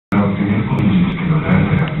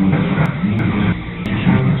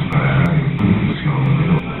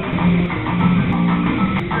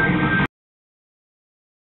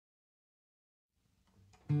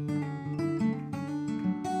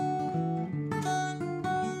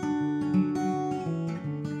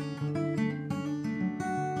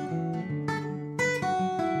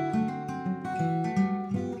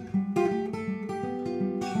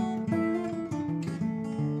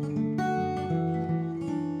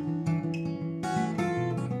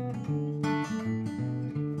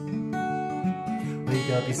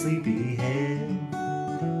up your sleepyhead.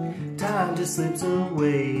 Time just slips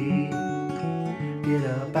away. Get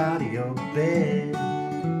up out of your bed.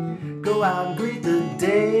 Go out and greet the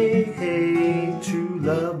day. True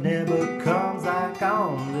love never comes like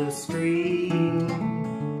on the street,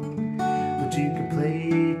 but you can play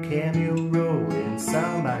a cameo role in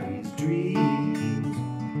somebody's dreams.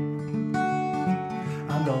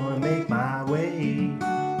 I'm gonna make my way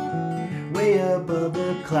above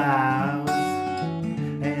the clouds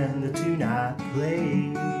and the tune I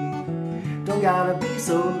play. Don't gotta be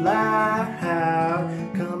so loud,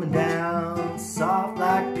 coming down soft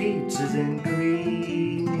like peaches and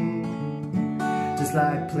cream, just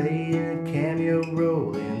like playing a cameo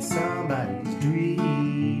role in somebody's dream.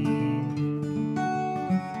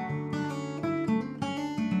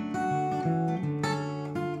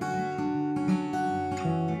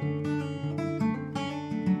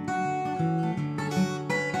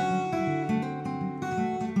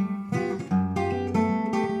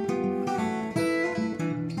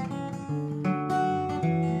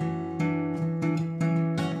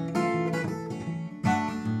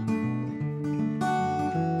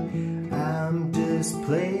 I'm just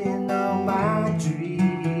playing on my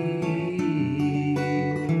dreams.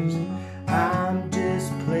 I'm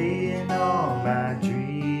just playing on my dreams.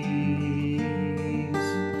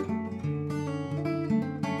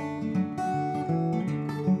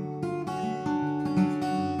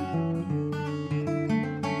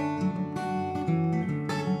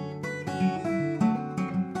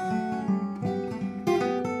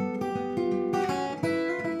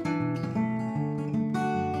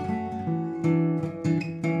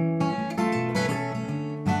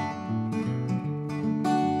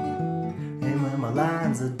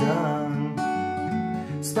 Lines are done,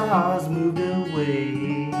 stars moved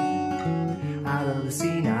away, out of the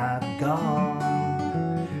scene I've gone.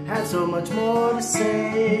 Had so much more to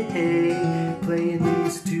say, playing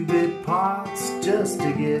these 2-bit parts just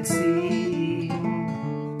to get seen.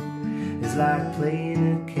 It's like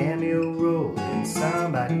playing a cameo role in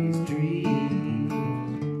somebody's